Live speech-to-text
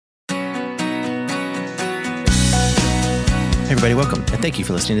Hey everybody, welcome, and thank you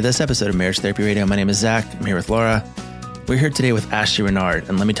for listening to this episode of Marriage Therapy Radio. My name is Zach. I'm here with Laura. We're here today with Ashley Renard,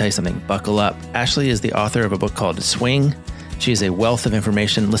 and let me tell you something, buckle up. Ashley is the author of a book called Swing. She is a wealth of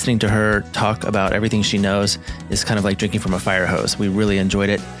information. Listening to her talk about everything she knows is kind of like drinking from a fire hose. We really enjoyed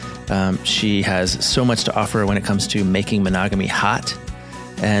it. She has so much to offer when it comes to making monogamy hot,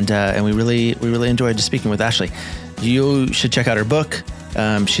 and we really enjoyed just speaking with Ashley. You should check out her book.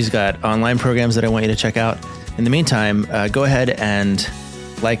 She's got online programs that I want you to check out. In the meantime, go ahead and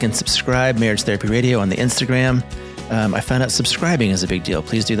like and subscribe Marriage Therapy Radio on the Instagram. I found out subscribing is a big deal.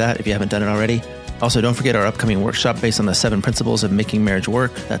 Please do that if you haven't done it already. Also, don't forget our upcoming workshop based on the 7 principles of making marriage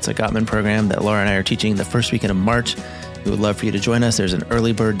work. That's a Gottman program that Laura and I are teaching the first weekend of March. We would love for you to join us. There's an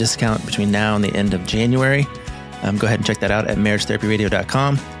early bird discount between now and the end of January. Go ahead and check that out at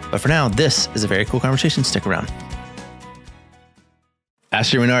marriagetherapyradio.com. But for now, this is a very cool conversation. Stick around.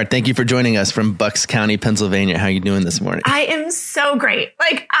 Ashley Renard, thank you for joining us from Bucks County, Pennsylvania. How are you doing this morning? I am so great.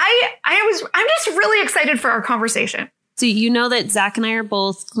 I'm just really excited for our conversation. So you know that Zach and I are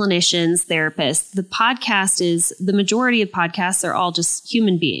both clinicians, therapists. The majority of podcasts are all just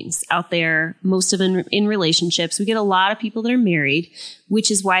human beings out there, most of them in relationships. We get a lot of people that are married, which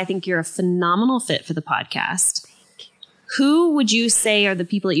is why I think you're a phenomenal fit for the podcast. Who would you say are the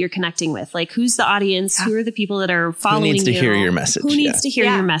people that you're connecting with? Like, who's the audience? Who are the people that are following you? Who needs to hear your message? Who needs to hear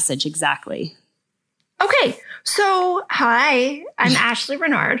your message? Exactly. Okay. So, hi, I'm Ashley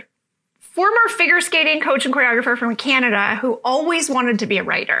Renard, former figure skating coach and choreographer from Canada who always wanted to be a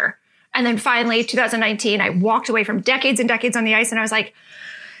writer. And then finally, 2019, I walked away from decades and decades on the ice and I was like,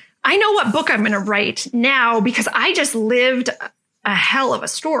 I know what book I'm going to write now because I just lived a hell of a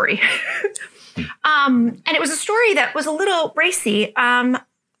story. And it was a story that was a little racy.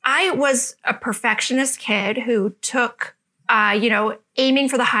 I was a perfectionist kid who took, aiming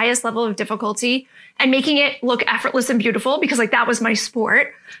for the highest level of difficulty and making it look effortless and beautiful because that was my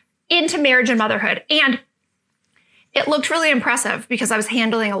sport into marriage and motherhood. And it looked really impressive because I was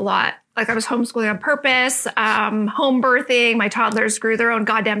handling a lot. I was homeschooling on purpose, home birthing. My toddlers grew their own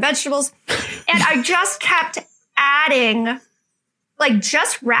goddamn vegetables. And I just kept adding,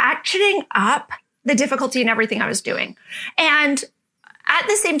 just ratcheting up the difficulty in everything I was doing. And at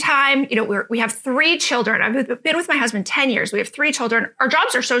the same time, we have 3 children. I've been with my husband 10 years. We have 3 children. Our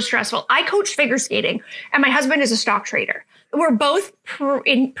jobs are so stressful. I coach figure skating and my husband is a stock trader. We're both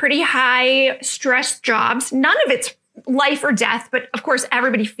in pretty high stress jobs. None of it's life or death, but of course,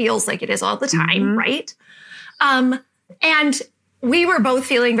 everybody feels like it is all the time, right? And we were both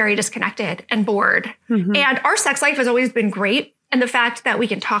feeling very disconnected and bored. And our sex life has always been great. And the fact that we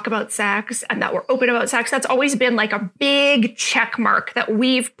can talk about sex and that we're open about sex, that's always been a big check mark that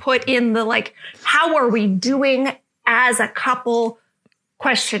we've put in the how are we doing as a couple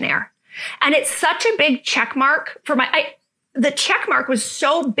questionnaire. And it's such a big check mark for the check mark was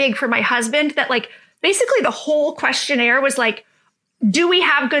so big for my husband that basically the whole questionnaire was do we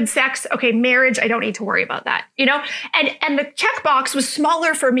have good sex? Okay, marriage, I don't need to worry about that, And the checkbox was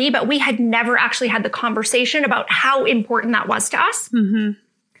smaller for me, but we had never actually had the conversation about how important that was to us.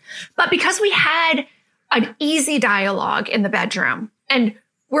 But because we had an easy dialogue in the bedroom, and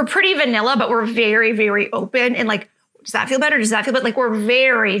we're pretty vanilla, but we're very, very open and does that feel better? Does that feel better? We're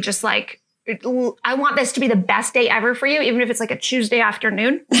very just I want this to be the best day ever for you, even if it's a Tuesday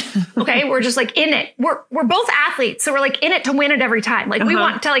afternoon. Okay. We're just in it. We're both athletes. So we're in it to win it every time. We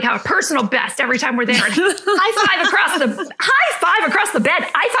want to have a personal best every time we're there. And high five across the bed.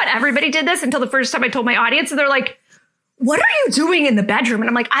 I thought everybody did this until the first time I told my audience and they're like, what are you doing in the bedroom? And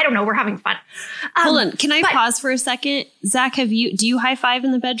I'm like, I don't know. We're having fun. Hold on. Can I pause for a second? Zach, do you high five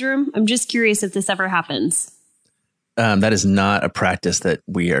in the bedroom? I'm just curious if this ever happens. That is not a practice that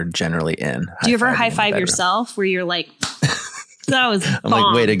we are generally in. Do you ever high five yourself where you're like, that was bomb.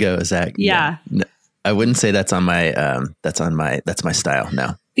 I'm way to go, Zach. Yeah. No, I wouldn't say that's my style.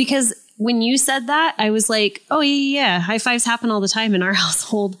 No. Because when you said that, I was like, oh yeah. High fives happen all the time in our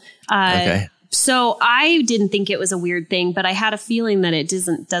household. Okay. So I didn't think it was a weird thing, but I had a feeling that it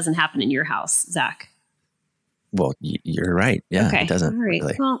doesn't happen in your house, Zach. Well, you're right. Yeah, okay. It doesn't. All right.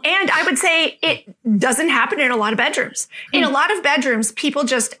 Really. Well, and I would say it doesn't happen in a lot of bedrooms. In a lot of bedrooms, people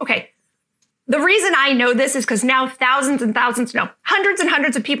the reason I know this is because now thousands and thousands, hundreds and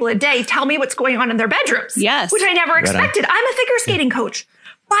hundreds of people a day tell me what's going on in their bedrooms. Yes. Which I never expected. I'm a figure skating coach.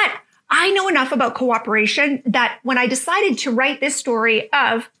 But I know enough about cooperation that when I decided to write this story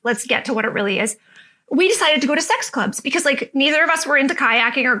of, let's get to what it really is, we decided to go to sex clubs because neither of us were into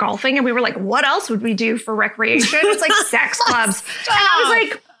kayaking or golfing. And we were like, what else would we do for recreation? It's sex clubs. And I was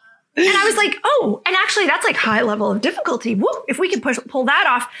like, And I was like, oh, and actually that's like high level of difficulty. Whoop, if we could pull that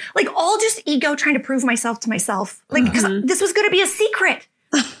off, like all just ego trying to prove myself to myself. Like, because this was going to be a secret.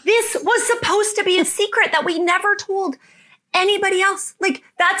 This was supposed to be a secret that we never told anybody else. Like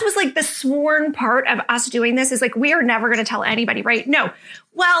that was like the sworn part of us doing this is like, we are never going to tell anybody, right? No.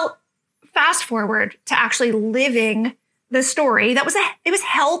 Well, fast forward to actually living the story. It was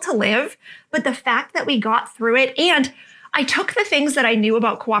hell to live, but the fact that we got through it, and I took the things that I knew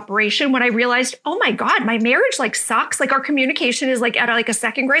about cooperation when I realized, oh my God, my marriage like sucks. Like our communication is like at like a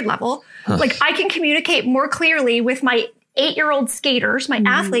second grade level. Like I can communicate more clearly with my 8-year-old skaters, my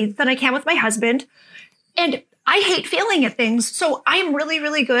athletes, than I can with my husband. And I hate failing at things. So I'm really,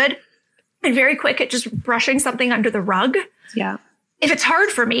 really good and very quick at just brushing something under the rug. Yeah. If it's hard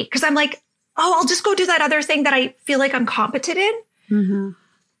for me, because I'm like, oh, I'll just go do that other thing that I feel like I'm competent in.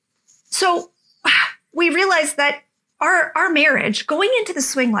 So we realized that our marriage going into the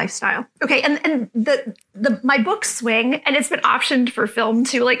swing lifestyle. Okay. And my book Swing, and it's been optioned for film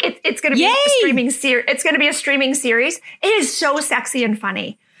too. Like it's going to be a streaming series. It's going to be a streaming series. It is so sexy and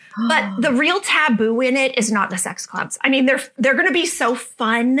funny, but the real taboo in it is not the sex clubs. I mean, they're going to be so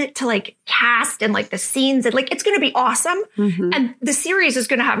fun to like cast and like the scenes and like, it's going to be awesome. And the series is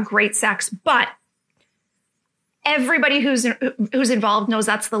going to have great sex, but everybody who's involved knows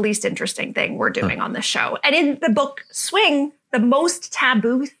that's the least interesting thing we're doing on this show. And in the book Swing, the most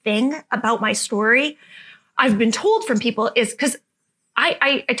taboo thing about my story, I've been told from people is because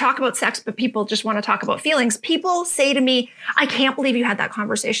I talk about sex, but people just want to talk about feelings. People say to me, I can't believe you had that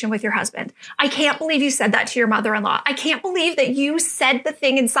conversation with your husband. I can't believe you said that to your mother-in-law. I can't believe that you said the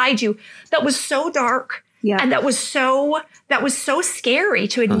thing inside you that was so dark and that was so scary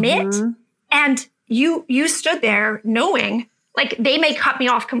to admit. And you stood there knowing like they may cut me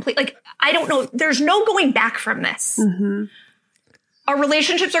off completely. Like, I don't know. There's no going back from this. Our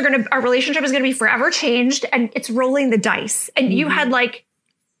relationship is going to be forever changed, and it's rolling the dice. And you had like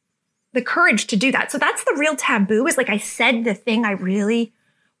the courage to do that. So that's the real taboo is like, I said the thing I really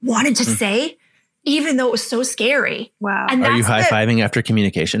wanted to say, even though it was so scary. Wow. And are you high-fiving after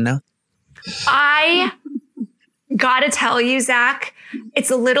communication now? I gotta tell you, Zach,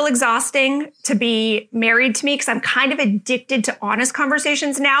 it's a little exhausting to be married to me because I'm kind of addicted to honest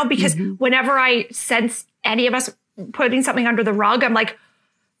conversations now because whenever I sense any of us putting something under the rug, I'm like,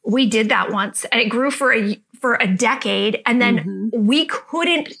 we did that once and it grew for a decade and then we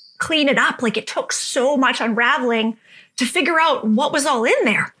couldn't clean it up. Like it took so much unraveling to figure out what was all in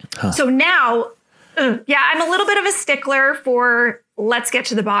there. So now, I'm a little bit of a stickler for let's get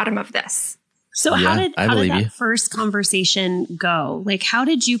to the bottom of this. So how did that first conversation go? Like, how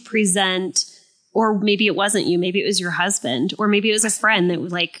did you present, or maybe it wasn't you, maybe it was your husband, or maybe it was a friend that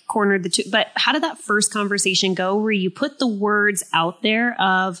like cornered the two, but how did that first conversation go where you put the words out there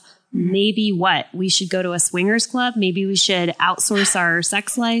of maybe we should go to a swingers club? Maybe we should outsource our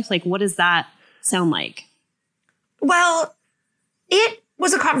sex life. Like, what does that sound like? Well, it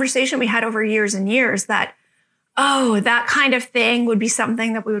was a conversation we had over years and years that, oh, that kind of thing would be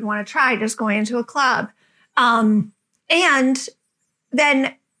something that we would want to try, just going into a club. And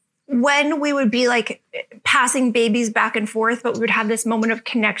then when we would be like passing babies back and forth, but we would have this moment of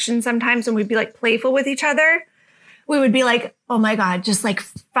connection sometimes when we'd be like playful with each other, we would be like, oh my God, just like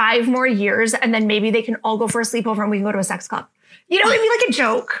 5 more years. And then maybe they can all go for a sleepover and we can go to a sex club. You know, it'd be like a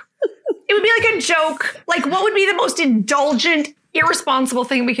joke. It would be like a joke. Like, what would be the most indulgent, irresponsible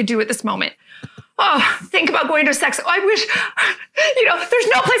thing we could do at this moment? Oh, think about going to sex. I wish, there's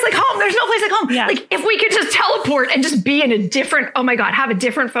no place like home. There's no place like home. Yeah. Like if we could just teleport and just be in a different, oh my God, have a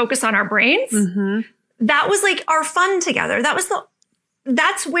different focus on our brains. That was like our fun together.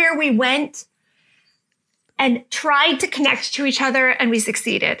 That's where we went and tried to connect to each other and we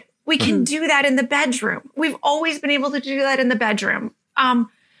succeeded. We can do that in the bedroom. We've always been able to do that in the bedroom. And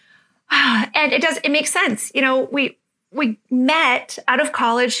it makes sense. You know, we met out of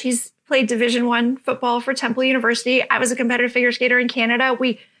college. He's played Division I football for Temple University. I was a competitive figure skater in Canada.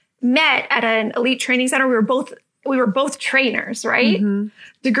 We met at an elite training center. We were both trainers, right?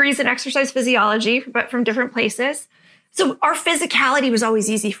 Degrees in exercise physiology, but from different places. So our physicality was always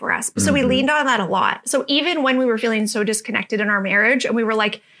easy for us. So we leaned on that a lot. So even when we were feeling so disconnected in our marriage and we were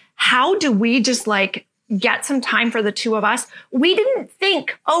like, how do we just like get some time for the two of us? We didn't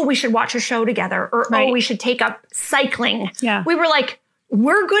think, oh, we should watch a show together or, oh, we should take up cycling. We were like,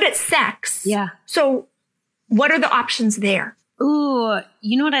 we're good at sex. So what are the options there? Ooh,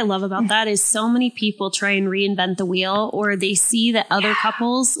 you know what I love about that is so many people try and reinvent the wheel, or they see that other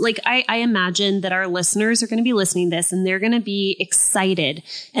couples, like I imagine that our listeners are going to be listening to this and they're going to be excited,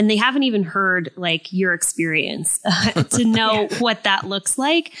 and they haven't even heard like your experience to know what that looks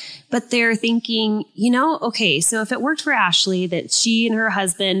like. But they're thinking, okay, so if it worked for Ashley that she and her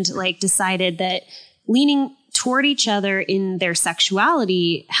husband like decided that leaning toward each other in their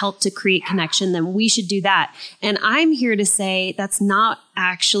sexuality helped to create connection, then we should do that. And I'm here to say that's not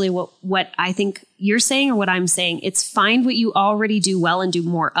actually what I think you're saying or what I'm saying. It's find what you already do well and do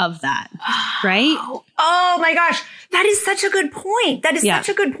more of that. Right? Oh my gosh. That is such a good point. That is such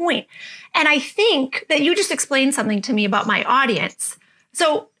a good point. And I think that you just explained something to me about my audience.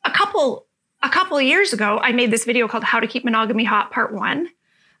 So a couple of years ago, I made this video called How to Keep Monogamy Hot Part 1.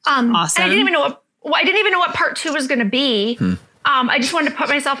 Awesome. And I didn't even know what part 2 was going to be. I just wanted to put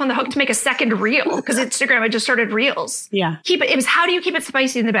myself on the hook to make a second reel because Instagram had just started reels. Yeah. It was how do you keep it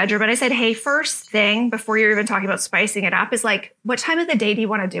spicy in the bedroom? But I said, hey, first thing before you're even talking about spicing it up is like, what time of the day do you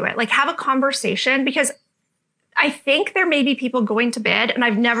want to do it? Like have a conversation, because I think there may be people going to bed, and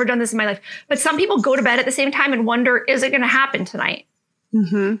I've never done this in my life, but some people go to bed at the same time and wonder, is it going to happen tonight?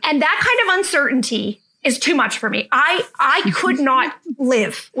 And that kind of uncertainty is too much for me. I could not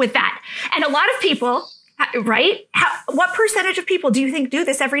live with that. And a lot of people, right? What percentage of people do you think do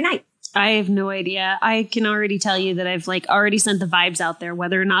this every night? I have no idea. I can already tell you that I've like already sent the vibes out there,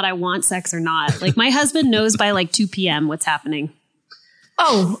 whether or not I want sex or not. Like my husband knows by like 2 p.m. what's happening.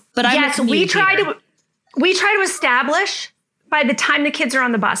 Oh, but yes, we try to establish by the time the kids are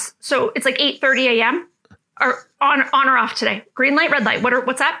on the bus. So it's like 8:30 a.m. or on or off today. Green light, red light.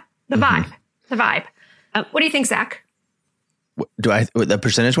 What's that? The vibe. The vibe. What do you think, Zach? The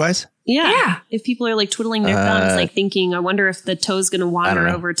percentage wise? Yeah. If people are like twiddling their thumbs, like thinking, I wonder if the toe's going to wander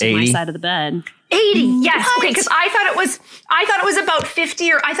over to 80? My side of the bed. 80. Yes. What? Okay. Because I thought it was about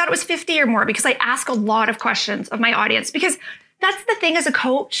 50, or I thought it was 50 or more, because I ask a lot of questions of my audience, because that's the thing as a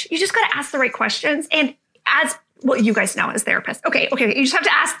coach, you just got to ask the right questions. And as well, you guys know as therapists. Okay. You just have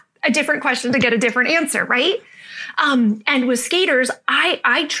to ask a different question to get a different answer. Right. And with skaters,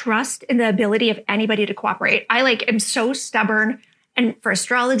 I trust in the ability of anybody to cooperate. I am so stubborn. And for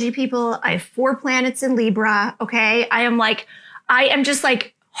astrology people, I have 4 planets in Libra. Okay. I am just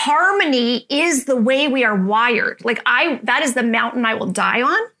like, harmony is the way we are wired. That is the mountain I will die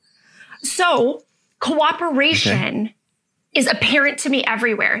on. So cooperation is apparent to me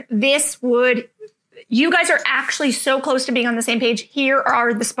everywhere. You guys are actually so close to being on the same page. Here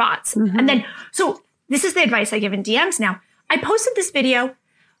are the spots. And then, so this is the advice I give in DMs now. I posted this video.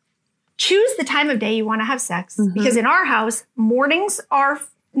 Choose the time of day you want to have sex, because in our house,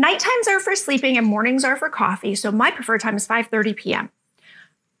 night times are for sleeping and mornings are for coffee. So my preferred time is 5:30 p.m.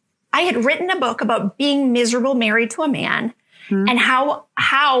 I had written a book about being miserable married to a man and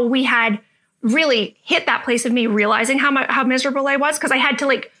how we had really hit that place of me realizing how miserable I was, because I had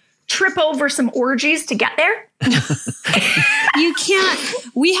to trip over some orgies to get there. You can't.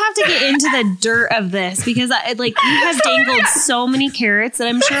 We have to get into the dirt of this, because you have dangled so many carrots that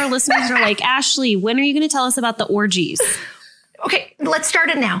I'm sure our listeners are like, Ashley, when are you going to tell us about the orgies? Okay, let's start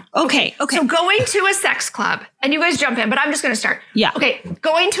it now. Okay. So going to a sex club, and you guys jump in, but I'm just going to start. Yeah. Okay,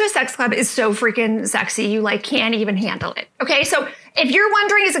 going to a sex club is so freaking sexy. You can't even handle it. Okay, so if you're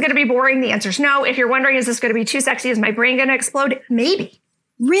wondering, is it going to be boring? The answer is no. If you're wondering, is this going to be too sexy? Is my brain going to explode? Maybe.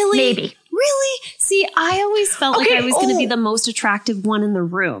 Really? Maybe. Really? See, I always felt like I was going to be the most attractive one in the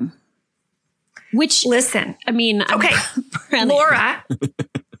room. Which, listen, I mean, okay, Laura.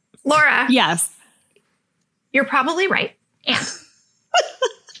 Yes. You're probably right. And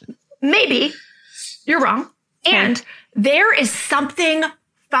maybe you're wrong. And there is something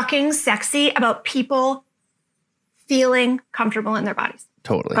fucking sexy about people feeling comfortable in their bodies.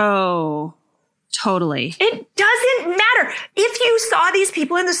 Totally. Oh, totally. It doesn't matter. If you saw these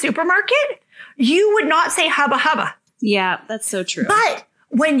people in the supermarket, you would not say hubba hubba. Yeah, that's so true. But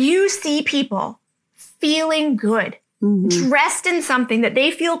when you see people feeling good, dressed in something that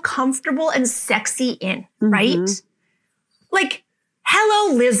they feel comfortable and sexy in, right?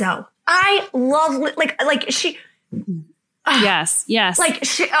 Hello, Lizzo. I love, she... Yes.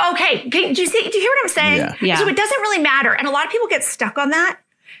 Okay. Do you hear what I'm saying? Yeah. So it doesn't really matter. And a lot of people get stuck on that.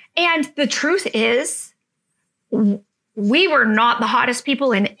 And the truth is, we were not the hottest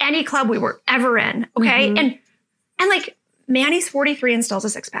people in any club we were ever in. Okay. And Manny's 43 and still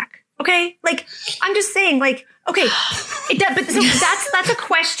has a 6-pack. Okay. I'm just saying, okay, it does, but so that's a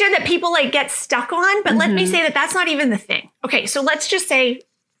question that people get stuck on. But let me say that's not even the thing. Okay. So let's just say,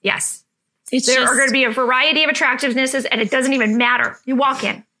 yes, there are going to be a variety of attractivenesses, and it doesn't even matter. You walk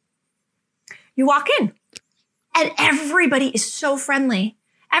in. And everybody is so friendly.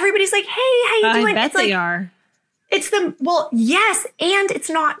 Everybody's like, hey, how you doing? I bet it's like, they are. Yes. And it's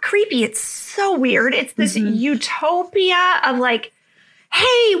not creepy. It's so weird. It's this utopia of like,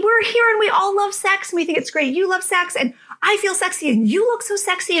 hey, we're here and we all love sex and we think it's great. You love sex and I feel sexy and you look so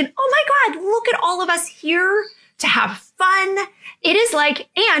sexy. And oh my God, look at all of us here to have fun. It is like,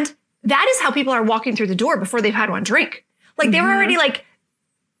 and that is how people are walking through the door before they've had one drink. Like they're already like,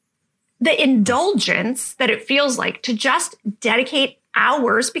 the indulgence that it feels like to just dedicate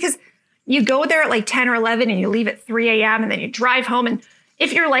hours, because you go there at like 10 or 11 and you leave at 3 a.m. and then you drive home. And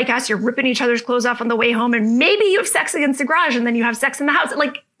if you're like us, you're ripping each other's clothes off on the way home and maybe you have sex against the garage and then you have sex in the house.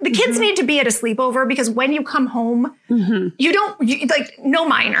 Like the kids need to be at a sleepover because when you come home, no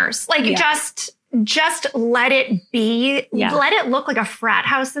minors, like just let it be, let it look like a frat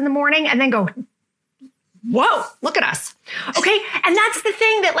house in the morning and then go, whoa, look at us. Okay. And that's the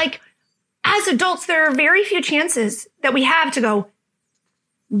thing that like, as adults, there are very few chances that we have to go,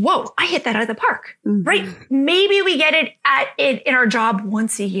 whoa, I hit that out of the park, right? Maybe we get it in our job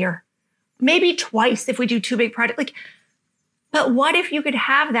once a year, maybe twice if we do 2 big projects. Like, but what if you could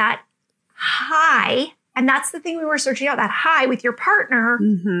have that high? And that's the thing we were searching out, that high with your partner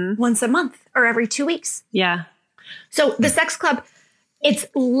once a month or every 2 weeks. Yeah. So the sex club, it's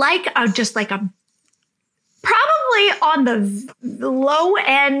like probably on the low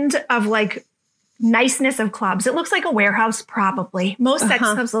end of like niceness of clubs. It looks like a warehouse, probably. Most sex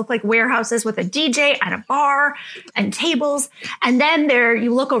clubs look like warehouses with a DJ and a bar and tables. And then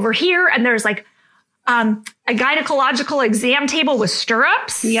you look over here and there's like a gynecological exam table with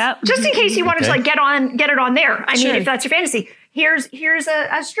stirrups. Yep. Just in case you wanted to like get it on there. I mean, if that's your fantasy. Here's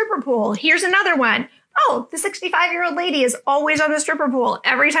a stripper pool. Here's another one. Oh, the 65-year-old lady is always on the stripper pool.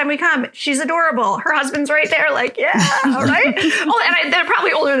 Every time we come, she's adorable. Her husband's right there. Like, yeah, all right. And they're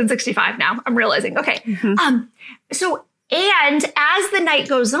probably older than 65 now. I'm realizing. Okay. So, and as the night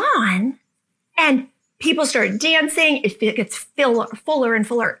goes on and people start dancing, it gets fuller and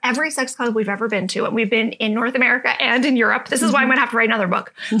fuller. Every sex club we've ever been to, and we've been in North America and in Europe. This is why I'm going to have to write another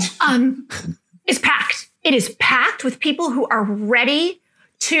book. Is packed. It is packed with people who are ready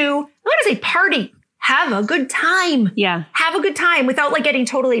to, I want to say party. Have a good time. Yeah. Have a good time without like getting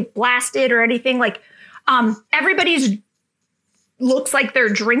totally blasted or anything. Like, everybody's looks like they're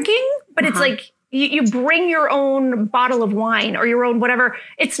drinking, but it's like you bring your own bottle of wine or your own whatever.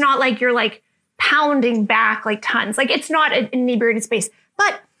 It's not like you're like pounding back like tons. Like it's not an inebriated space,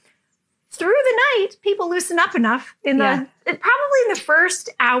 but through the night, people loosen up enough probably in the first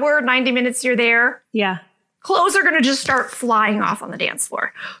hour, 90 minutes you're there. Yeah. Clothes are going to just start flying off on the dance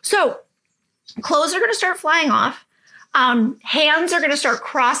floor. So clothes are going to start flying off. Hands are going to start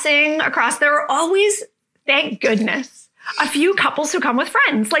crossing across. There are always, thank goodness, a few couples who come with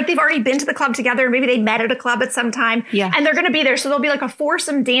friends. Like they've already been to the club together. Maybe they met at a club at some time. Yeah. And they're going to be there. So there'll be like a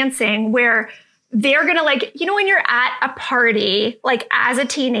foursome dancing where they're going to like, you know, when you're at a party, like as a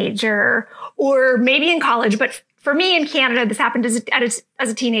teenager or maybe in college, but for me in Canada, this happened as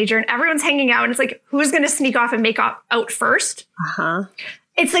a teenager and everyone's hanging out and it's like, who's going to sneak off and make out first?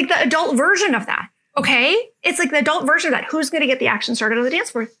 It's like the adult version of that. Okay. It's like the adult version of that. Who's going to get the action started on the dance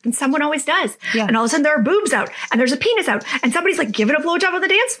floor? And someone always does. Yeah. And all of a sudden there are boobs out and there's a penis out and somebody's like giving a blowjob on the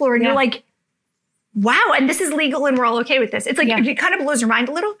dance floor. And you're like, wow. And this is legal and we're all okay with this. It's like, it kind of blows your mind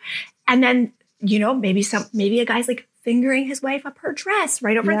a little. And then, you know, maybe a guy's like fingering his wife up her dress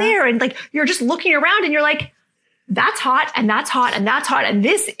right over there. And like, you're just looking around and you're like, that's hot and that's hot and that's hot. And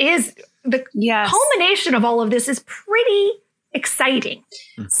this is the culmination of all of this is pretty exciting.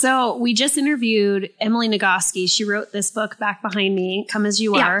 So we just interviewed Emily Nagoski. She wrote this book, Back Behind Me, Come As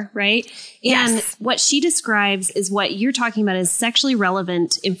You Are, right? And what she describes is what you're talking about is sexually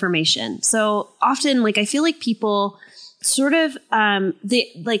relevant information. So often, like, I feel like people sort of,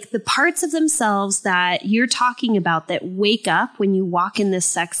 the parts of themselves that you're talking about that wake up when you walk in this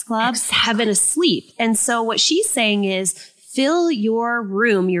sex club have been asleep. And so what she's saying is, fill your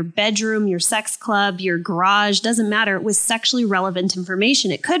room, your bedroom, your sex club, your garage, doesn't matter, with sexually relevant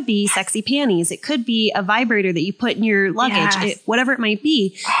information. It could be sexy panties. It could be a vibrator that you put in your luggage, whatever it might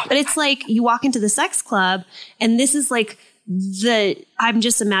be. But it's like you walk into the sex club and this is like I'm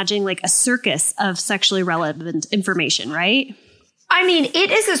just imagining like a circus of sexually relevant information, right? I mean,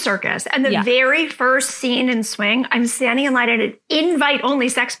 it is a circus. And the very first scene in Swing, I'm standing in line at an invite-only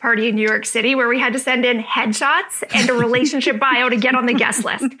sex party in New York City where we had to send in headshots and a relationship bio to get on the guest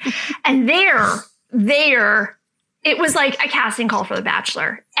list. And there, it was like a casting call for The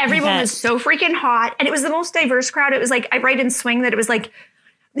Bachelor. Everyone was so freaking hot. And it was the most diverse crowd. It was like, I write in Swing that it was like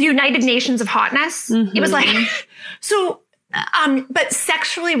the United Nations of hotness. It was like, so, but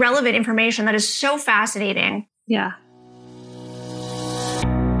sexually relevant information that is so fascinating. Yeah.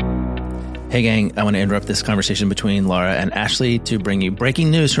 Hey gang, I want to interrupt this conversation between Laura and Ashley to bring you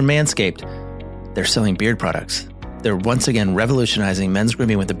breaking news from Manscaped. They're selling beard products. They're once again revolutionizing men's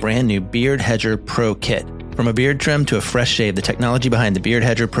grooming with the brand new Beard Hedger Pro Kit. From a beard trim to a fresh shave, the technology behind the Beard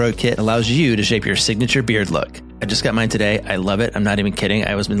Hedger Pro Kit allows you to shape your signature beard look. I just got mine today. I love it. I'm not even kidding.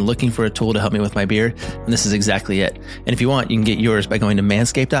 I was been looking for a tool to help me with my beard, and this is exactly it. And if you want, you can get yours by going to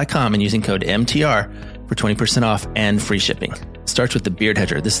manscaped.com and using code MTR for 20% off and free shipping. Starts with the Beard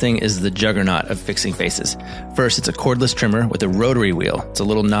Hedger. This thing is the juggernaut of fixing faces. First, it's a cordless trimmer with a rotary wheel. It's a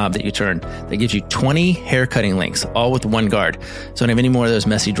little knob that you turn that gives you 20 hair cutting lengths, all with one guard. So I don't have any more of those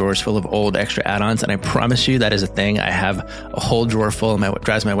messy drawers full of old extra add-ons, and I promise you that is a thing. I have a whole drawer full, and it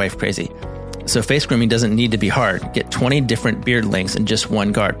drives my wife crazy. So face grooming doesn't need to be hard. Get 20 different beard lengths in just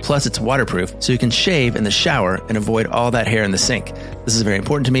one guard. Plus, it's waterproof, so you can shave in the shower and avoid all that hair in the sink. This is very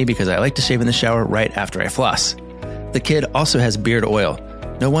important to me because I like to shave in the shower right after I floss. The kit also has beard oil.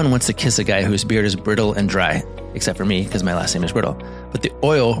 No one wants to kiss a guy whose beard is brittle and dry, except for me because my last name is Brittle. But the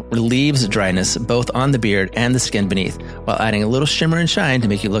oil relieves dryness both on the beard and the skin beneath, while adding a little shimmer and shine to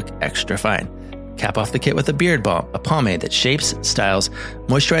make you look extra fine. Cap off the kit with a beard balm, a pomade that shapes, styles,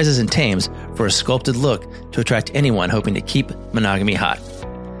 moisturizes, and tames for a sculpted look to attract anyone hoping to keep monogamy hot.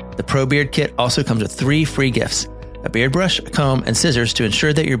 The Pro Beard Kit also comes with 3 free gifts: a beard brush, a comb, and scissors to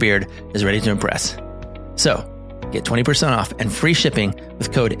ensure that your beard is ready to impress. So, get 20% off and free shipping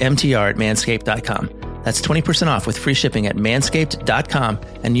with code MTR at manscaped.com. That's 20% off with free shipping at manscaped.com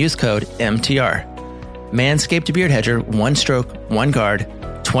and use code MTR. Manscaped Beard Hedger, 1 stroke, 1 guard,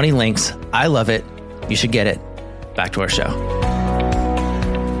 20 links. I love it. You should get it. Back to our show.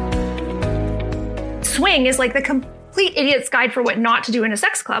 Swing is like the complete idiot's guide for what not to do in a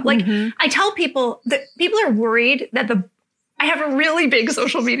sex club. Like I tell people that people are worried that I have a really big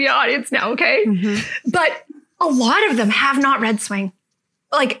social media audience now, okay? But a lot of them have not read Swing.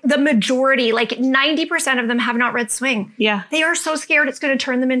 Like the majority, like 90% of them have not read Swing. Yeah. They are so scared it's going to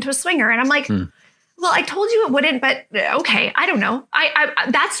turn them into a swinger. And I'm like, well, I told you it wouldn't, but okay, I don't know. I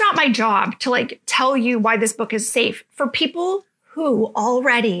that's not my job to like tell you why this book is safe. For people who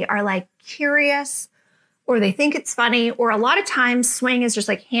already are like curious or they think it's funny, or a lot of times Swing is just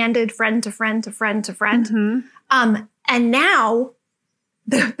like handed friend to friend to friend to friend. And now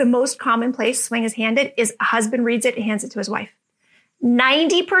the most common place Swing is handed is a husband reads it and hands it to his wife.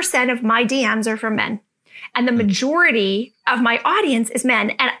 90% of my DMs are from men. And the majority of my audience is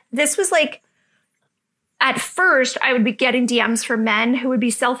men. And this was like, at first, I would be getting DMs from men who would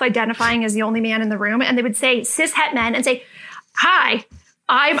be self-identifying as the only man in the room. And they would say, cis-het men, and say, hi,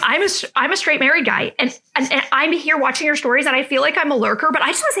 I'm a straight married guy. And I'm here watching your stories and I feel like I'm a lurker, but I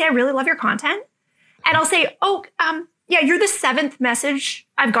just want to say I really love your content. And I'll say, yeah, you're the 7th message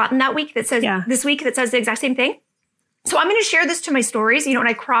I've gotten that week that says this week that says the exact same thing. So I'm going to share this to my stories, and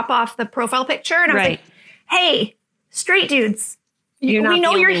I crop off the profile picture and I'm like, hey, straight dudes, we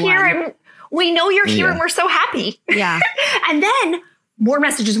know you're here. We know you're here and we're so happy. Yeah. And then more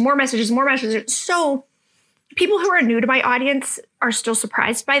messages. So people who are new to my audience are still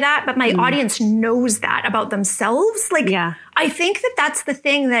surprised by that, but my audience knows that about themselves. Like, I think that that's the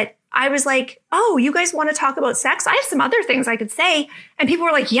thing that I was like, oh, you guys want to talk about sex? I have some other things I could say. And people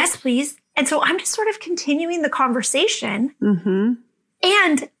were like, yes, please. And so I'm just sort of continuing the conversation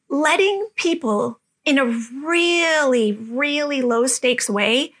and letting people in a really, really low stakes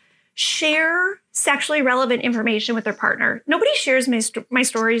way share sexually relevant information with their partner. Nobody shares my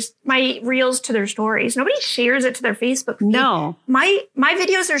stories, my reels to their stories. Nobody shares it to their Facebook feed. No. My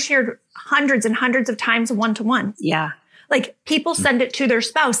videos are shared hundreds and hundreds of times one-to-one. Yeah. Like people send it to their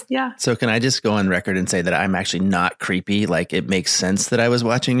spouse. Yeah. So can I just go on record and say that I'm actually not creepy? Like it makes sense that I was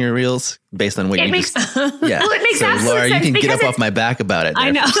watching your reels based on what you just... Yeah. Well, it makes so absolute Laura, sense. You can get up off my back about it.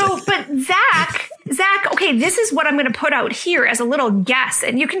 I know. So, but Zach, okay, this is what I'm going to put out here as a little guess,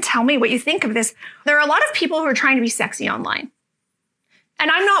 and you can tell me what you think of this. There are a lot of people who are trying to be sexy online. And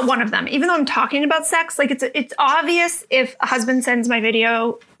I'm not one of them, even though I'm talking about sex. Like it's obvious if a husband sends my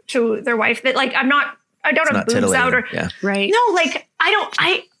video to their wife that like I don't have boobs out or right. No, like I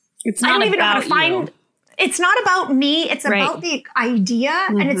don't even know how to find. You. It's not about me. It's about the idea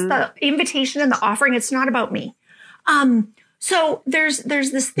and it's the invitation and the offering. It's not about me. So there's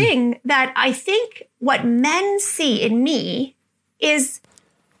this thing that I think what men see in me is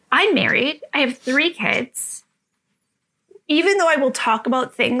I'm married. I have 3 kids. Even though I will talk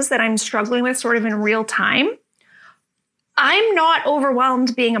about things that I'm struggling with sort of in real time, I'm not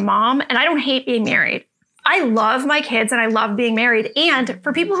overwhelmed being a mom and I don't hate being married. I love my kids and I love being married. And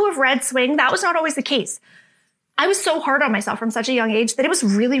for people who have read Swing, that was not always the case. I was so hard on myself from such a young age that it was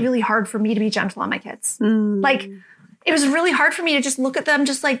really, really hard for me to be gentle on my kids. Like, it was really hard for me to just look at them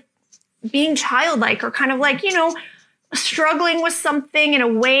just like being childlike or kind of like, you know, struggling with something in a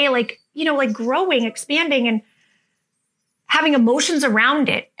way like, you know, like growing, expanding and having emotions around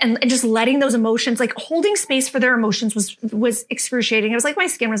it and just letting those emotions, like holding space for their emotions was excruciating. It was like my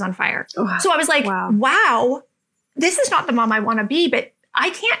skin was on fire. Oh, so I was like, wow, this is not the mom I want to be, but I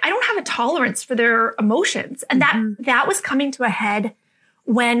don't have a tolerance for their emotions. And that was coming to a head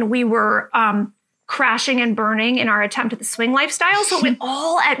when we were crashing and burning in our attempt at the swing lifestyle. So it went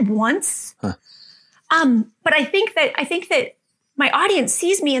all at once. Huh. But I think that my audience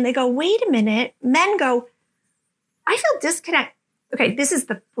sees me and they go, wait a minute. Men go, I feel disconnect. Okay, this is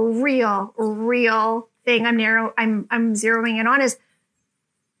the real thing I'm zeroing in on is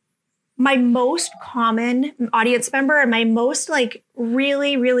my most common audience member and my most like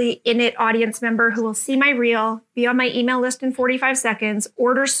really, really in it audience member who will see my reel, be on my email list in 45 seconds,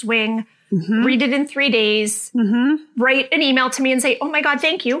 order swing, read it in 3 days, write an email to me and say, oh my God,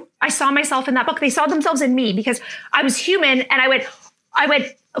 thank you. I saw myself in that book. They saw themselves in me because I was human. And I went,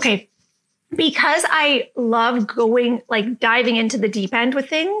 okay, because I love going, like diving into the deep end with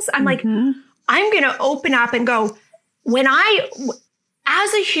things. I'm like, I'm going to open up and go,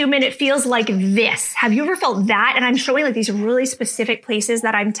 as a human, it feels like this. Have you ever felt that? And I'm showing like these really specific places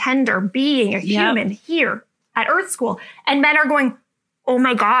that I'm tender being a human here at Earth School. And men are going, oh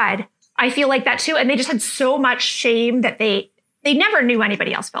my God, I feel like that too. And they just had so much shame that they never knew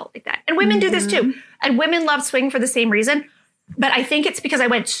anybody else felt like that. And women do this too. And women love swing for the same reason. But I think it's because I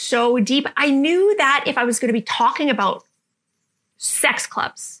went so deep. I knew that if I was going to be talking about sex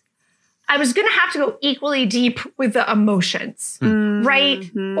clubs, I was going to have to go equally deep with the emotions, right?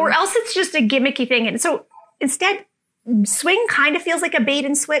 Or else it's just a gimmicky thing. And so instead, swing kind of feels like a bait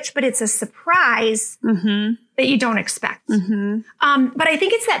and switch, but it's a surprise that you don't expect. But I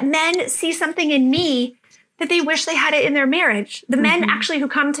think it's that men see something in me that they wish they had it in their marriage. The men actually who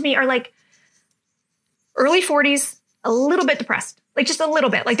come to me are like early 40s, a little bit depressed, like just a little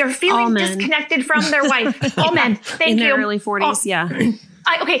bit, like they're feeling disconnected from their wife. All men, thank you. In their early 40s,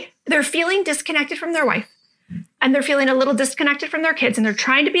 okay, they're feeling disconnected from their wife and they're feeling a little disconnected from their kids and they're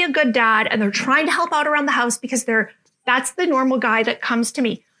trying to be a good dad and they're trying to help out around the house because that's the normal guy that comes to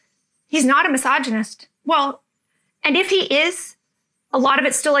me. He's not a misogynist. Well, and if he is, a lot of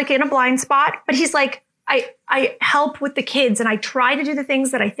it's still like in a blind spot, but he's like, I help with the kids and I try to do the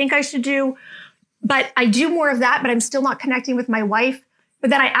things that I think I should do. But I do more of that, but I'm still not connecting with my wife. But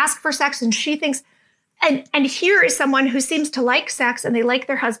then I ask for sex and she thinks, and here is someone who seems to like sex and they like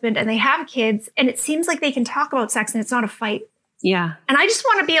their husband and they have kids and it seems like they can talk about sex and it's not a fight. Yeah. And I just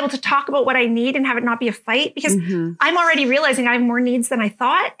want to be able to talk about what I need and have it not be a fight because I'm already realizing I have more needs than I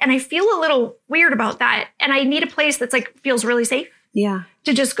thought. And I feel a little weird about that. And I need a place that's like, feels really safe. Yeah.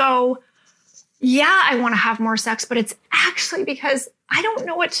 To just go, yeah, I want to have more sex, but it's actually because I don't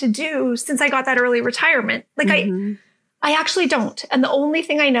know what to do since I got that early retirement. Like I actually don't. And the only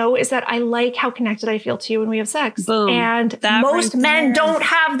thing I know is that I like how connected I feel to you when we have sex. Boom. And most men don't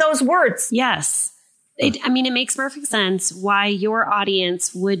have those words. Yes. It makes perfect sense why your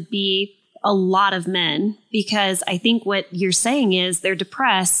audience would be a lot of men, because I think what you're saying is they're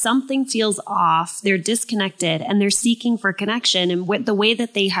depressed, something feels off, they're disconnected, and they're seeking for connection. And the way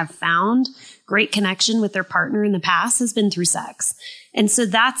that they have found great connection with their partner in the past has been through sex. And so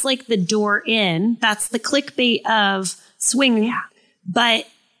that's like the door in. That's the clickbait of swing. Yeah. But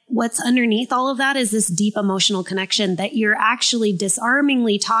what's underneath all of that is this deep emotional connection that you're actually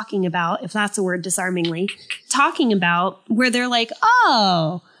disarmingly talking about, if that's a word, disarmingly, talking about, where they're like,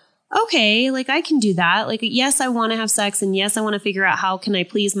 oh, okay, like I can do that. Like, yes, I want to have sex. And yes, I want to figure out how can I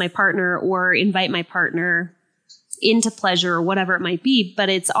please my partner or invite my partner into pleasure or whatever it might be. But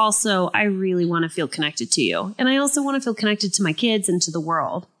it's also, I really want to feel connected to you. And I also want to feel connected to my kids and to the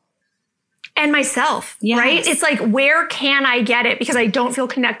world. And myself, right? It's like, where can I get it? Because I don't feel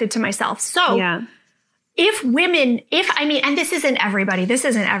connected to myself. So if women, and this isn't everybody,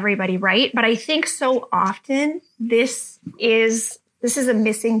 right? But I think so often this is a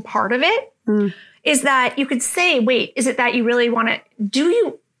missing part of it, is that you could say, wait, is it that you really want to, do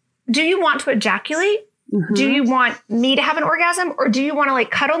you want to ejaculate? Do you want me to have an orgasm, or do you want to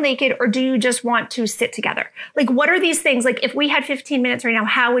like cuddle naked, or do you just want to sit together? Like, what are these things? Like, if we had 15 minutes right now,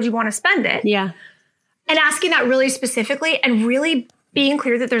 how would you want to spend it? Yeah. And asking that really specifically and really being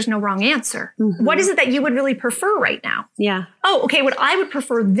clear that there's no wrong answer. What is it that you would really prefer right now? Yeah. Oh, okay. What I would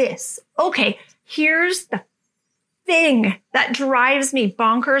prefer this. Okay. Here's the thing that drives me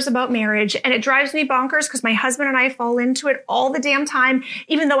bonkers about marriage. And it drives me bonkers because my husband and I fall into it all the damn time,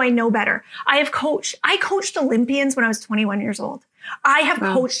 even though I know better. I coached Olympians when I was 21 years old. I have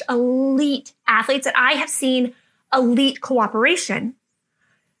coached elite athletes, and I have seen elite cooperation.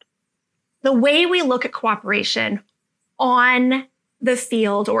 The way we look at cooperation on the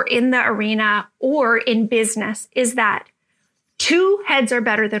field or in the arena or in business is that 2 heads are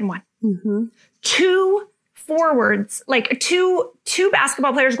better than 1. Mm-hmm. 2 forwards, like two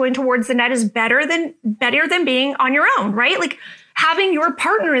basketball players going towards the net is better than being on your own, right? Like having your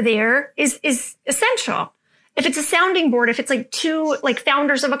partner there is essential. If it's a sounding board, if it's like 2 like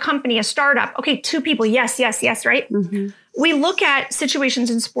founders of a company, a startup, okay, 2 people, yes, right? Mm-hmm. We look at situations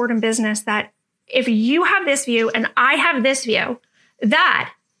in sport and business that if you have this view and I have this view,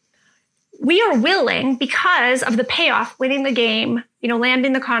 that we are willing, because of the payoff, winning the game,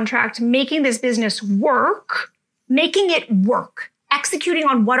 landing the contract, making this business work, executing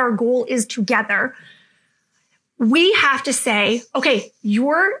on what our goal is together. We have to say, okay, you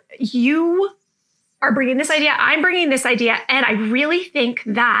are bringing this idea, I'm bringing this idea, and I really think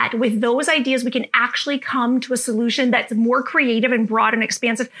that with those ideas, we can actually come to a solution that's more creative and broad and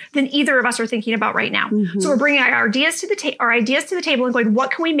expansive than either of us are thinking about right now. Mm-hmm. So we're bringing our ideas to the table and going,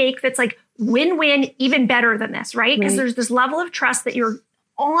 what can we make that's like win-win, even better than this, right? Because there's this level of trust that you're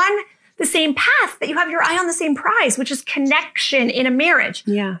on the same path, that you have your eye on the same prize, which is connection in a marriage.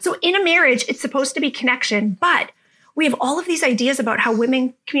 Yeah. So in a marriage, it's supposed to be connection, but we have all of these ideas about how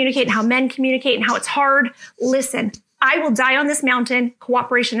women communicate and how men communicate and how it's hard. Listen, I will die on this mountain.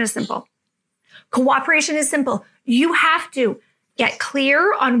 Cooperation is simple. Cooperation is simple. You have to get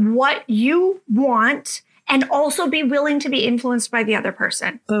clear on what you want and also be willing to be influenced by the other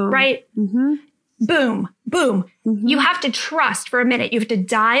person, right? Mm-hmm. Boom. Mm-hmm. You have to trust for a minute. You have to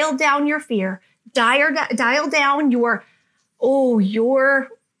dial down your fear, dial down your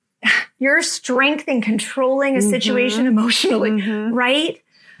strength in controlling a situation emotionally, right?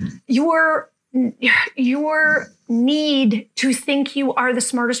 Your need to think you are the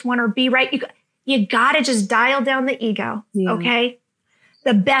smartest one or be right. You got to just dial down the ego, okay?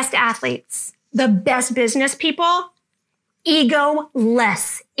 The best athletes, the best business people,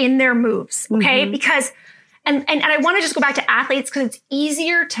 ego-less in their moves, okay? Because, and I want to just go back to athletes because it's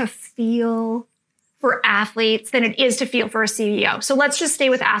easier to feel for athletes than it is to feel for a CEO. So let's just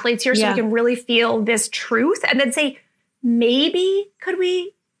stay with athletes here so we can really feel this truth and then say, maybe could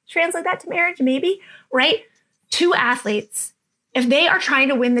we translate that to marriage? Maybe, right? 2 athletes, if they are trying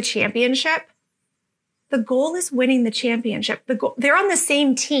to win the championship, the goal is winning the championship. They're on the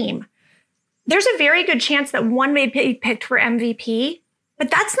same team. There's a very good chance that one may be picked for MVP, but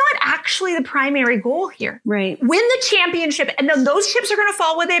that's not actually the primary goal here. Right. Win the championship, and then those chips are going to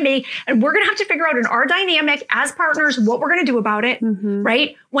fall within me, and we're going to have to figure out in our dynamic as partners what we're going to do about it,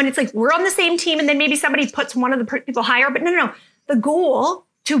 right? When it's like we're on the same team, and then maybe somebody puts one of the people higher, but no. The goal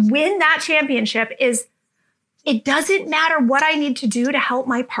to win that championship is it doesn't matter what I need to do to help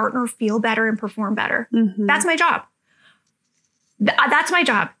my partner feel better and perform better. Mm-hmm. That's my job. That's my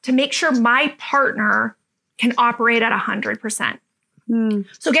job, to make sure my partner can operate at 100%.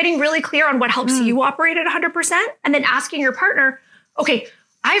 So getting really clear on what helps you operate at 100% and then asking your partner, okay,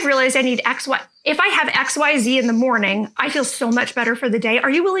 I've realized I need X, Y. If I have X, Y, Z in the morning, I feel so much better for the day. Are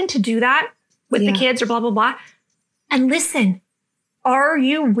you willing to do that with the kids or blah, blah, blah? And listen, are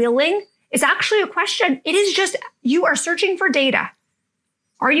you willing? It's actually a question. It is just, you are searching for data.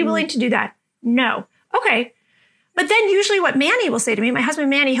 Are you willing to do that? No. Okay. But then usually what Manny will say to me, my husband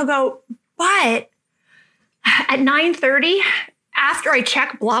Manny, he'll go, but at 9:30, after I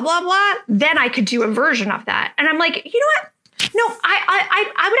check blah, blah, blah, then I could do a version of that. And I'm like, you know what? No,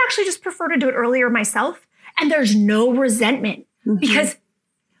 I would actually just prefer to do it earlier myself. And there's no resentment because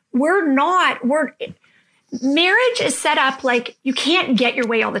marriage is set up like you can't get your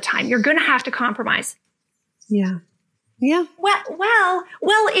way all the time. You're going to have to compromise. Yeah. Yeah. Well,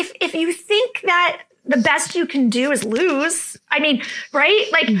 if you think that the best you can do is lose, I mean, right?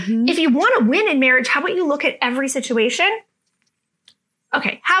 Like if you want to win in marriage, how about you look at every situation?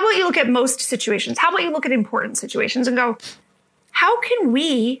 Okay, how about you look at most situations? How about you look at important situations and go, how can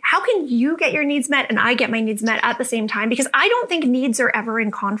you get your needs met and I get my needs met at the same time? Because I don't think needs are ever in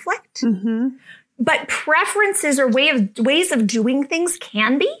conflict, but preferences or ways of doing things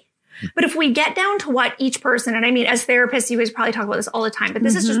can be. But if we get down to what each person, and I mean, as therapists, you guys probably talk about this all the time, but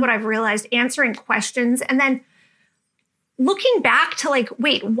this is just what I've realized, answering questions and then looking back to like,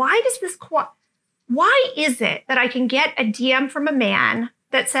 wait, why is it that I can get a DM from a man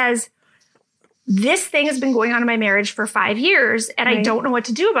that says, this thing has been going on in my marriage for 5 years and I don't know what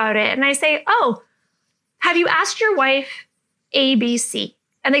to do about it. And I say, oh, have you asked your wife ABC?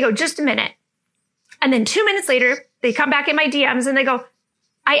 And they go, just a minute. And then 2 minutes later, they come back in my DMs and they go,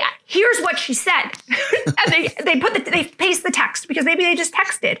 here's what she said. And they paste the text because maybe they just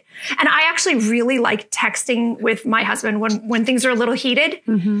texted. And I actually really like texting with my husband when things are a little heated,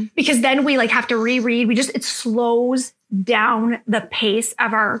 because then we have to reread. It slows down the pace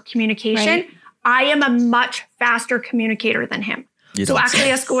of our communication. Right. I am a much faster communicator than him. So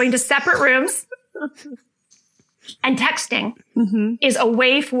actually us going to separate rooms and texting is a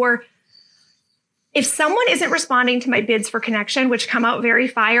way for, if someone isn't responding to my bids for connection, which come out very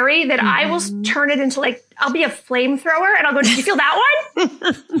fiery, then I will turn it into I'll be a flamethrower and I'll go, did you feel that one?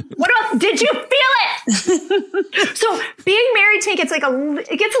 What else? Did you feel it? So being married to me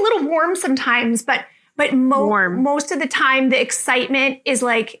it gets a little warm sometimes, but most of the time the excitement is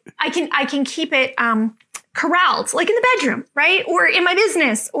I can keep it corralled, in the bedroom, right? Or in my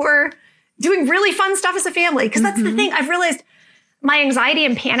business, or doing really fun stuff as a family. Because that's the thing. I've realized my anxiety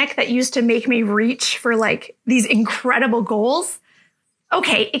and panic that used to make me reach for these incredible goals.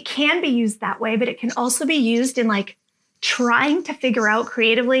 Okay, it can be used that way, but it can also be used in trying to figure out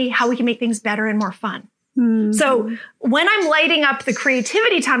creatively how we can make things better and more fun. So when I'm lighting up the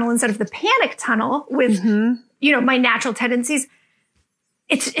creativity tunnel instead of the panic tunnel with, my natural tendencies,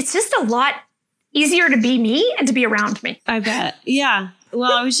 it's just a lot easier to be me and to be around me. I bet. Yeah.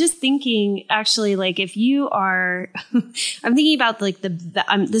 Well, I was just thinking, actually, if you are, I'm thinking about this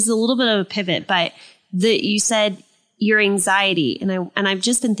is a little bit of a pivot, but you said your anxiety, and I've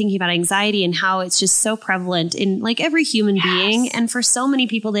just been thinking about anxiety and how it's just so prevalent in every human being. And for so many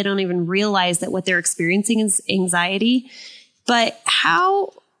people, they don't even realize that what they're experiencing is anxiety. But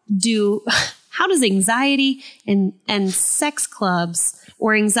how does anxiety and sex clubs,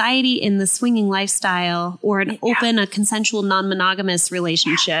 or anxiety in the swinging lifestyle, or a consensual non-monogamous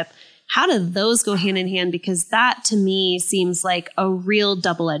relationship, how do those go hand in hand? Because that to me seems like a real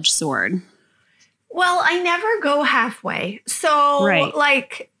double-edged sword. Well, I never go halfway. So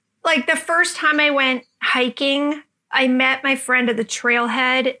the first time I went hiking, I met my friend at the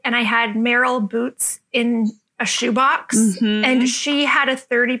trailhead and I had Merrell boots in a shoebox, and she had a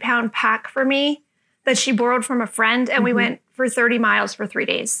 30-pound pack for me that she borrowed from a friend. And we went for 30 miles for 3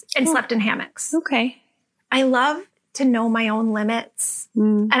 days and slept in hammocks. Okay. I love to know my own limits.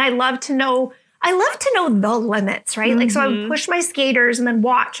 And I love to know the limits, right? So I would push my skaters and then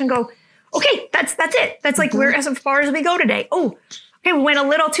watch and go, okay, that's it. That's we're as far as we go today. Oh, okay. We went a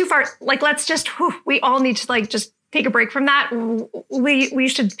little too far. Let's just, we all need to just take a break from that. We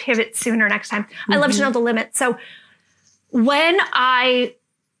should pivot sooner next time. I love to know the limits. So when I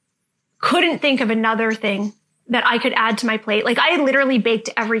couldn't think of another thing that I could add to my plate, I literally baked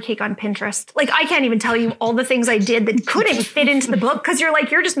every cake on Pinterest. I can't even tell you all the things I did that couldn't fit into the book, because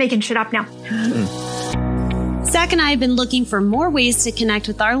you're just making shit up now. Zach and I have been looking for more ways to connect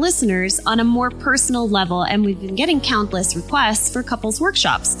with our listeners on a more personal level, and we've been getting countless requests for couples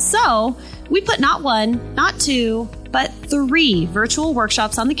workshops. So we put not one, not two, but 3 virtual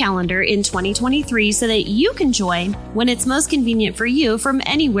workshops on the calendar in 2023 so that you can join when it's most convenient for you from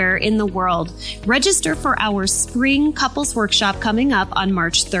anywhere in the world. Register for our spring couples workshop coming up on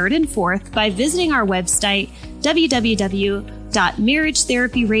March 3rd and 4th by visiting our website,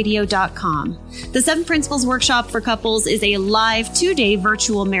 www.marriagetherapyradio.com. The 7 Principles Workshop for Couples is a live 2-day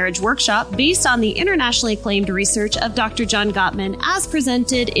virtual marriage workshop based on the internationally acclaimed research of Dr. John Gottman, as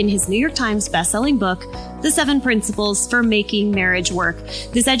presented in his New York Times bestselling book, The 7 Principles for Making Marriage Work.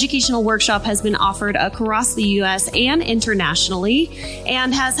 This educational workshop has been offered across the U.S. and internationally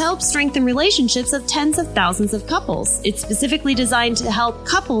and has helped strengthen relationships of tens of thousands of couples. It's specifically designed to help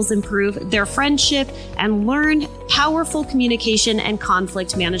couples improve their friendship and learn powerful communication and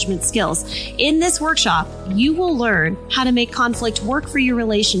conflict management skills. In this workshop, you will learn how to make conflict work for your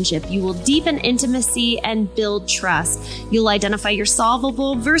relationship. You will deepen intimacy and build trust. You'll identify your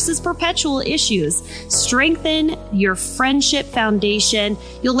solvable versus perpetual issues, strengthen your friendship foundation.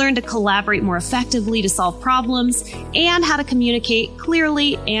 You'll learn to collaborate more effectively to solve problems and how to communicate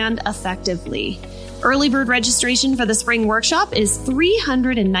clearly and effectively. Early bird registration for the spring workshop is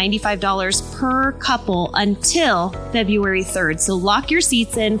 $395 per couple until February 3rd. So lock your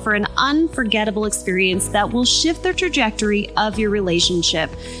seats in for an unforgettable experience that will shift the trajectory of your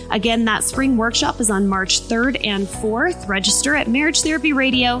relationship. Again, that spring workshop is on March 3rd and 4th. Register at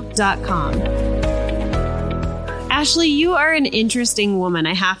marriagetherapyradio.com. Ashley, you are an interesting woman,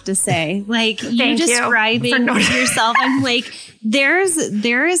 I have to say. You describing yourself, I'm there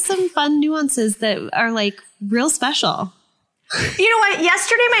is some fun nuances that are real special. You know what?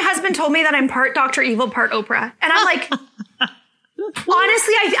 Yesterday, my husband told me that I'm part Dr. Evil, part Oprah. And I'm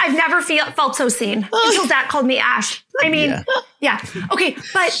Honestly, I've never felt so seen until Zach called me Ash. I mean, yeah. Okay.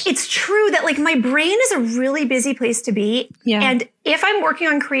 But it's true that like my brain is a really busy place to be. Yeah. And if I'm working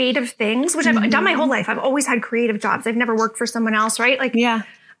on creative things, which I've done my whole life, I've always had creative jobs. I've never worked for someone else, right? Like,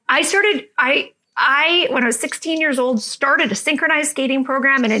 I when I was 16 years old, started a synchronized skating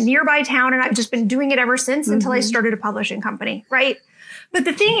program in a nearby town. And I've just been doing it ever since until I started a publishing company, right? But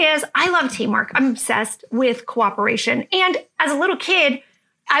the thing is, I love teamwork. I'm obsessed with cooperation. And as a little kid,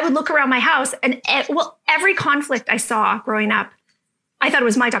 I would look around my house and every conflict I saw growing up, I thought it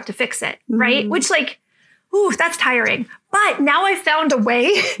was my job to fix it, right? Which like, ooh, that's tiring. But now I've found a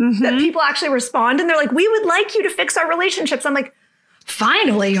way that people actually respond and they're like, we would like you to fix our relationships. I'm like,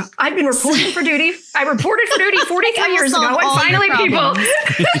 finally, I've been reporting for duty. I reported for duty 43 years ago. And finally finally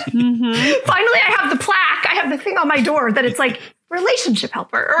I have the plaque. I have the thing on my door that it's like relationship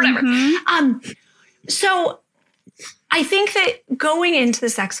helper or whatever. So I think that going into the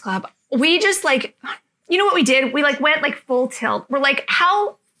sex club, we just like, you know what we did? We like went like full tilt. We're like,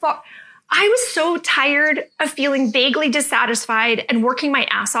 how far? I was so tired of feeling vaguely dissatisfied and working my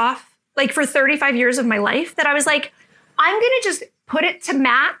ass off like for 35 years of my life that I was like, I'm going to just put it to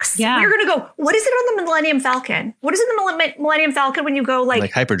max. Yeah. We're going to go, what is it on the Millennium Falcon? What is it in the Millennium Falcon when you go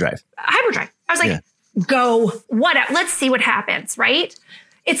like hyperdrive? Hyperdrive. I was like, go, let's see what happens, right?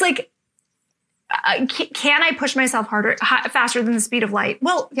 It's like, can I push myself faster than the speed of light?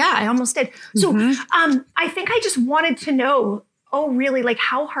 Well, yeah, I almost did. So I think I just wanted to know, really, like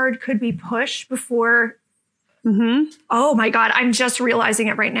how hard could we push before? Oh my God, I'm just realizing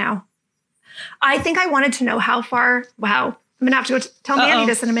it right now. I think I wanted to know how far, wow, I'm going to have to go tell Mandy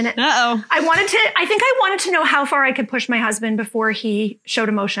this in a minute. I think I wanted to know how far I could push my husband before he showed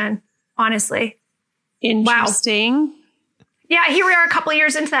emotion, honestly. Interesting. Wow. Yeah, here we are a couple of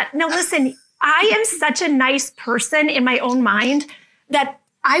years into that. Now, listen, I am such a nice person in my own mind that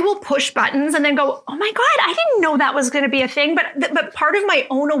I will push buttons and then go, oh my God, I didn't know that was going to be a thing. But part of my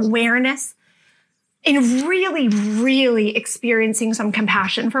own awareness in really, really experiencing some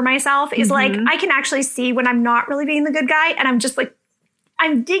compassion for myself is like, I can actually see when I'm not really being the good guy. And I'm just like,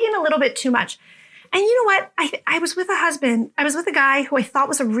 I'm digging a little bit too much. And you know what? I was with a guy who I thought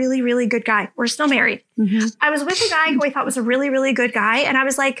was a really, really good guy. We're still married. I was with a guy who I thought was a really, really good guy. And I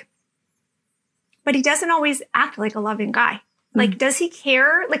was like, but he doesn't always act like a loving guy. Like, does he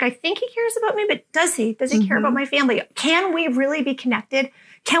care? Like, I think he cares about me, but does he? Does he care about my family? Can we really be connected?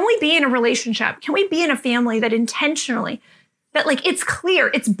 Can we be in a relationship? Can we be in a family that intentionally, that like, it's clear,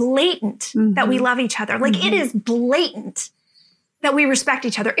 it's blatant that we love each other. Like, it is blatant that we respect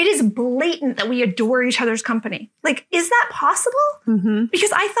each other. It is blatant that we adore each other's company. Like, is that possible?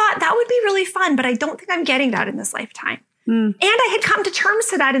 Because I thought that would be really fun, but I don't think I'm getting that in this lifetime. And I had come to terms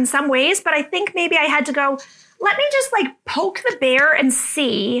to that in some ways, but I think maybe I had to go, let me just like poke the bear and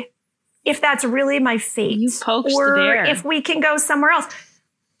see if that's really my fate. You poked the bear. Or if we can go somewhere else.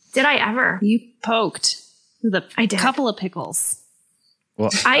 Did I ever? You poked with a couple of pickles. Well,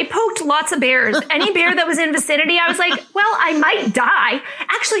 I poked lots of bears. Any bear that was in vicinity, I was like, well, I might die.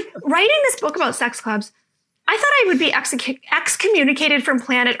 Actually, writing this book about sex clubs, I thought I would be excommunicated from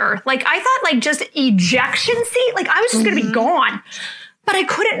planet Earth. Like, I thought like just ejection seat. Like, I was just going to be gone. But I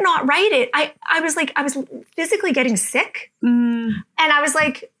couldn't not write it. I was physically getting sick. And I was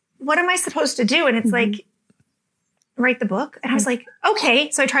like, what am I supposed to do? And it's like, write the book. And I was like,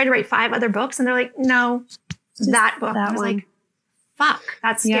 okay. So I tried to write 5 other books and they're like, no, just that book. I was like, fuck,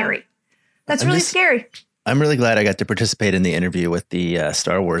 that's scary. That's really scary. I'm really glad I got to participate in the interview with the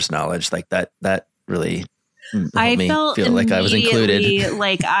Star Wars knowledge. Like that really helped me feel like I was included.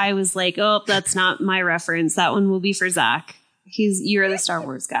 Like I was like, oh, that's not my reference. That one will be for Zach. You're the Star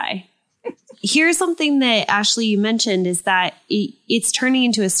Wars guy. Here's something that Ashley, you mentioned is that it's turning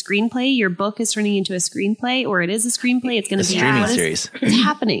into a screenplay. Your book is turning into a screenplay, or it is a screenplay. It's going to be a streaming series. It's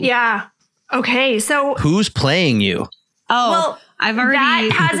happening. Yeah. Okay. So who's playing you? Oh, well, I've already.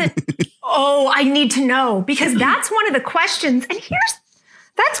 That hasn't. I need to know because that's one of the questions. And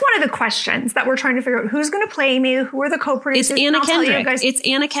that's one of the questions that we're trying to figure out. Who's going to play me? Who are the co-producers? It's Anna Kendrick. It's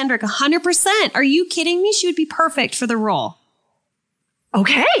Anna Kendrick. 100%. Are you kidding me? She would be perfect for the role.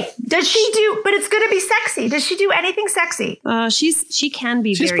 Okay. Does she do, but it's going to be sexy. Does she do anything sexy? She can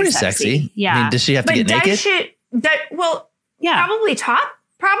be She's very pretty sexy. Yeah. I mean, does she have to get naked?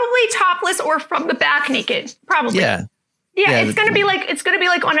 Probably topless or from the back naked. Probably. Yeah. Yeah. It's going to be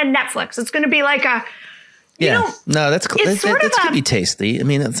like on a Netflix. It's going to be like a, no, that's cool. That's could be tasty. I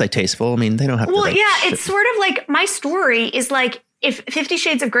mean, it's like tasteful. I mean, they don't have to. Well, it's sort of like my story is like if 50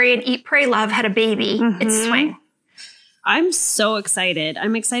 Shades of Grey and Eat, Pray, Love had a baby, it's Swing. I'm so excited.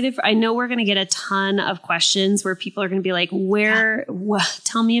 I'm excited. I know we're going to get a ton of questions where people are going to be like,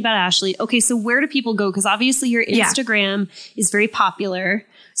 tell me about Ashley. Okay. So where do people go? Because obviously your Instagram is very popular.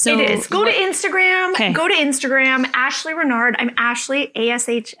 So it is. Go to Instagram. Okay. Go to Instagram. Ashley Renard. I'm Ashley,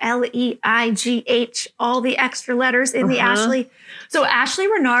 ASHLEIGH, all the extra letters in the Ashley. So Ashley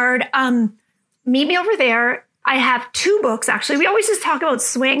Renard, meet me over there. I have 2 books, actually. We always just talk about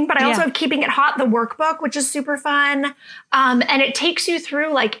swing, but I also have Keeping It Hot, the workbook, which is super fun. And it takes you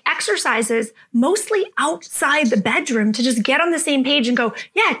through like exercises, mostly outside the bedroom, to just get on the same page and go,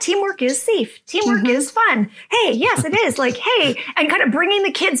 yeah, teamwork is safe. Teamwork is fun. Hey, yes, it is. Like, hey, and kind of bringing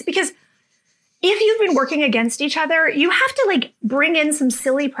the kids, because if you've been working against each other, you have to like bring in some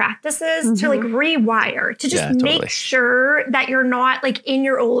silly practices to like rewire, to just make sure that you're not like in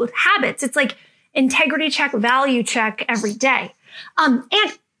your old habits. It's like integrity check, value check every day. And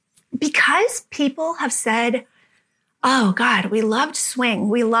because people have said, oh God, we loved swing.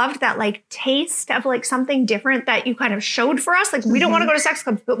 We loved that like taste of like something different that you kind of showed for us. Like we don't want to go to sex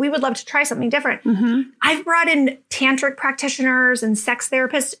clubs, but we would love to try something different. I've brought in tantric practitioners and sex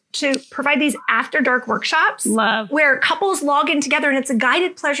therapists to provide these after dark workshops where couples log in together, and it's a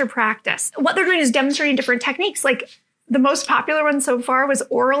guided pleasure practice. What they're doing is demonstrating different techniques. Like the most popular one so far was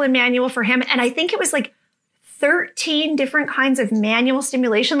oral and manual for him. And I think it was like 13 different kinds of manual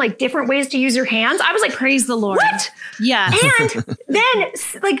stimulation, like different ways to use your hands. I was like, praise the Lord. What? Yeah. And then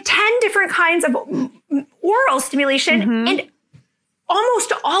like 10 different kinds of oral stimulation. And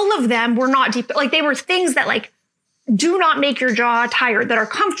almost all of them were not deep. Like they were things that like do not make your jaw tired, that are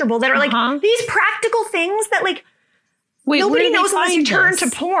comfortable, that are like these practical things that like nobody knows unless you turn to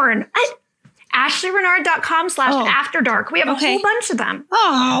porn. AshleyRenard.com/afterdark. We have a whole bunch of them.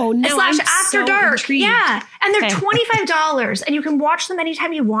 Oh, no. /afterdark. Yeah. And they're $25 and you can watch them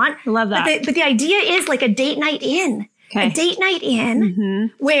anytime you want. I love that. But the idea is like a date night in. A date night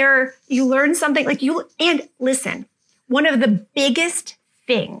in where you learn something and listen, one of the biggest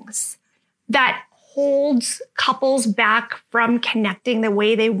things that holds couples back from connecting the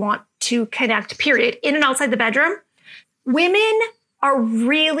way they want to connect, period, in and outside the bedroom, women are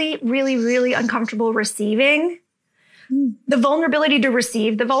really, really, really uncomfortable receiving. The vulnerability to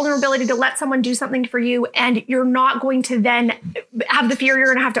receive, the vulnerability to let someone do something for you, and you're not going to then have the fear you're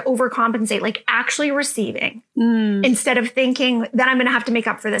going to have to overcompensate, like actually receiving instead of thinking that I'm going to have to make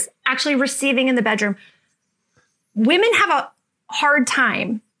up for this, actually receiving in the bedroom. Women have a hard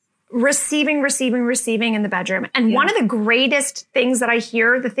time receiving in the bedroom. And one of the greatest things that I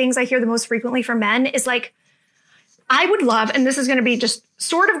hear, the things I hear the most frequently from men is like, I would love, and this is going to be just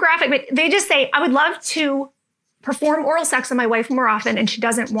sort of graphic, but they just say, I would love to perform oral sex on my wife more often, and she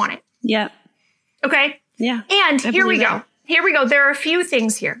doesn't want it. Yeah. Okay? Yeah. And here we go. Here we go. There are a few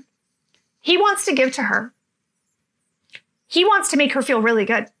things here. He wants to give to her. He wants to make her feel really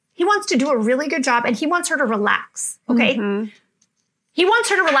good. He wants to do a really good job, and he wants her to relax. Okay? He wants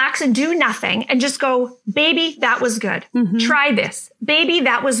her to relax and do nothing and just go, baby, that was good. Try this. Baby,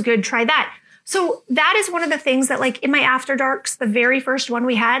 that was good. Try that. So that is one of the things that like in my After Darks, the very first one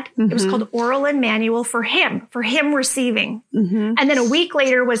we had, it was called Oral and Manual for him receiving. And then a week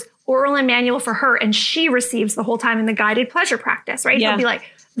later was Oral and Manual for her, and she receives the whole time in the guided pleasure practice, right? He'll be like,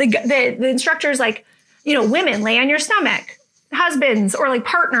 the instructor's like, you know, women lay on your stomach, husbands or like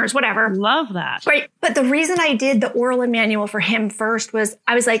partners, whatever. Love that. Right. But the reason I did the Oral and Manual for him first was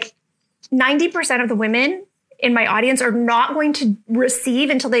I was like, 90% of the women in my audience are not going to receive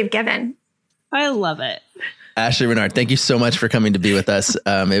until they've given. I love it. Ashley Renard, thank you so much for coming to be with us.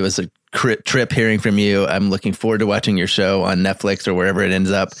 It was a trip hearing from you. I'm looking forward to watching your show on Netflix or wherever it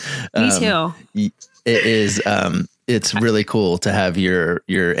ends up. Me too. It is. It's really cool to have your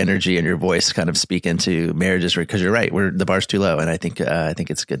energy and your voice kind of speak into marriages, because you're right. The bar's too low. And I think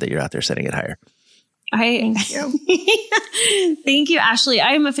it's good that you're out there setting it higher. Thank you. Thank you, Ashley.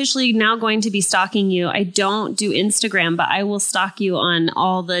 I am officially now going to be stalking you. I don't do Instagram, but I will stalk you on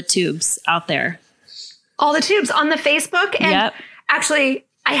all the tubes out there. All the tubes on the Facebook. And actually,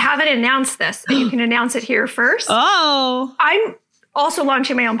 I haven't announced this, but you can announce it here first. Oh, I'm also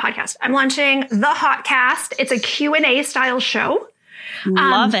launching my own podcast. I'm launching The Hotcast. It's a Q&A style show.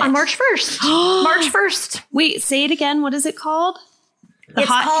 Love it. On March 1st. March 1st. Wait, say it again. What is it called? It's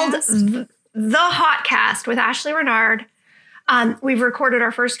called The Hotcast with Ashley Renard. We've recorded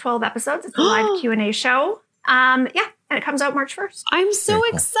our first 12 episodes. It's a live Q&A show. And it comes out March 1st. I'm so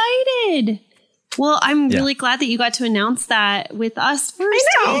excited. Well, I'm really glad that you got to announce that with us first.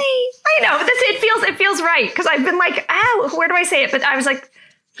 I know. It feels right, because I've been like, where do I say it? But I was like,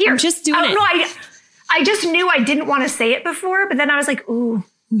 here. I'm just doing it. No, I just knew I didn't want to say it before, but then I was like, ooh.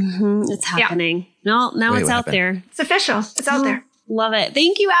 It's happening. No, now Wait, it's what out happened? there. It's official. It's out there. Love it.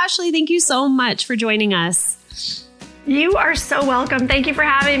 Thank you, Ashley. Thank you so much for joining us. You are so welcome. Thank you for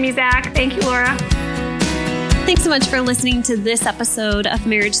having me, Zach. Thank you, Laura. Thanks so much for listening to this episode of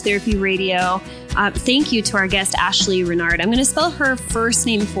Marriage Therapy Radio. Thank you to our guest, Ashley Renard. I'm going to spell her first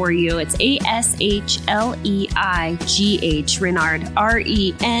name for you. It's ASHLEIGH, Renard,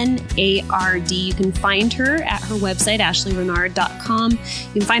 RENARD. You can find her at her website, ashleyrenard.com. You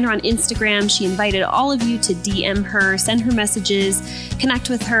can find her on Instagram. She invited all of you to DM her, send her messages, connect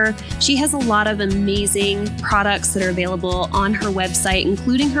with her. She has a lot of amazing products that are available on her website,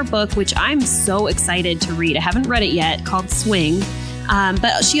 including her book, which I'm so excited to read. I haven't read it yet, called Swing.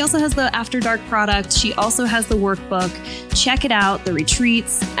 But she also has the After Dark product. She also has the workbook. Check it out, the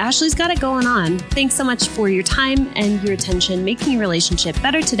retreats. Ashley's got it going on. Thanks so much for your time and your attention, making your relationship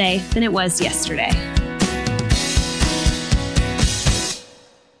better today than it was yesterday.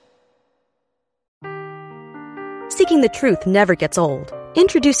 Seeking the truth never gets old.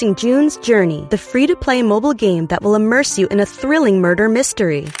 Introducing June's Journey, the free-to-play mobile game that will immerse you in a thrilling murder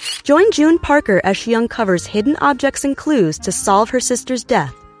mystery. Join June Parker as she uncovers hidden objects and clues to solve her sister's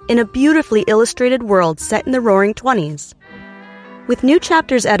death in a beautifully illustrated world set in the Roaring '20s. With new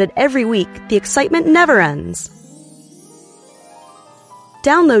chapters added every week, the excitement never ends.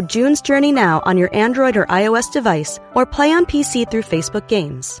 Download June's Journey now on your Android or iOS device or play on PC through Facebook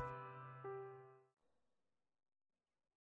Games.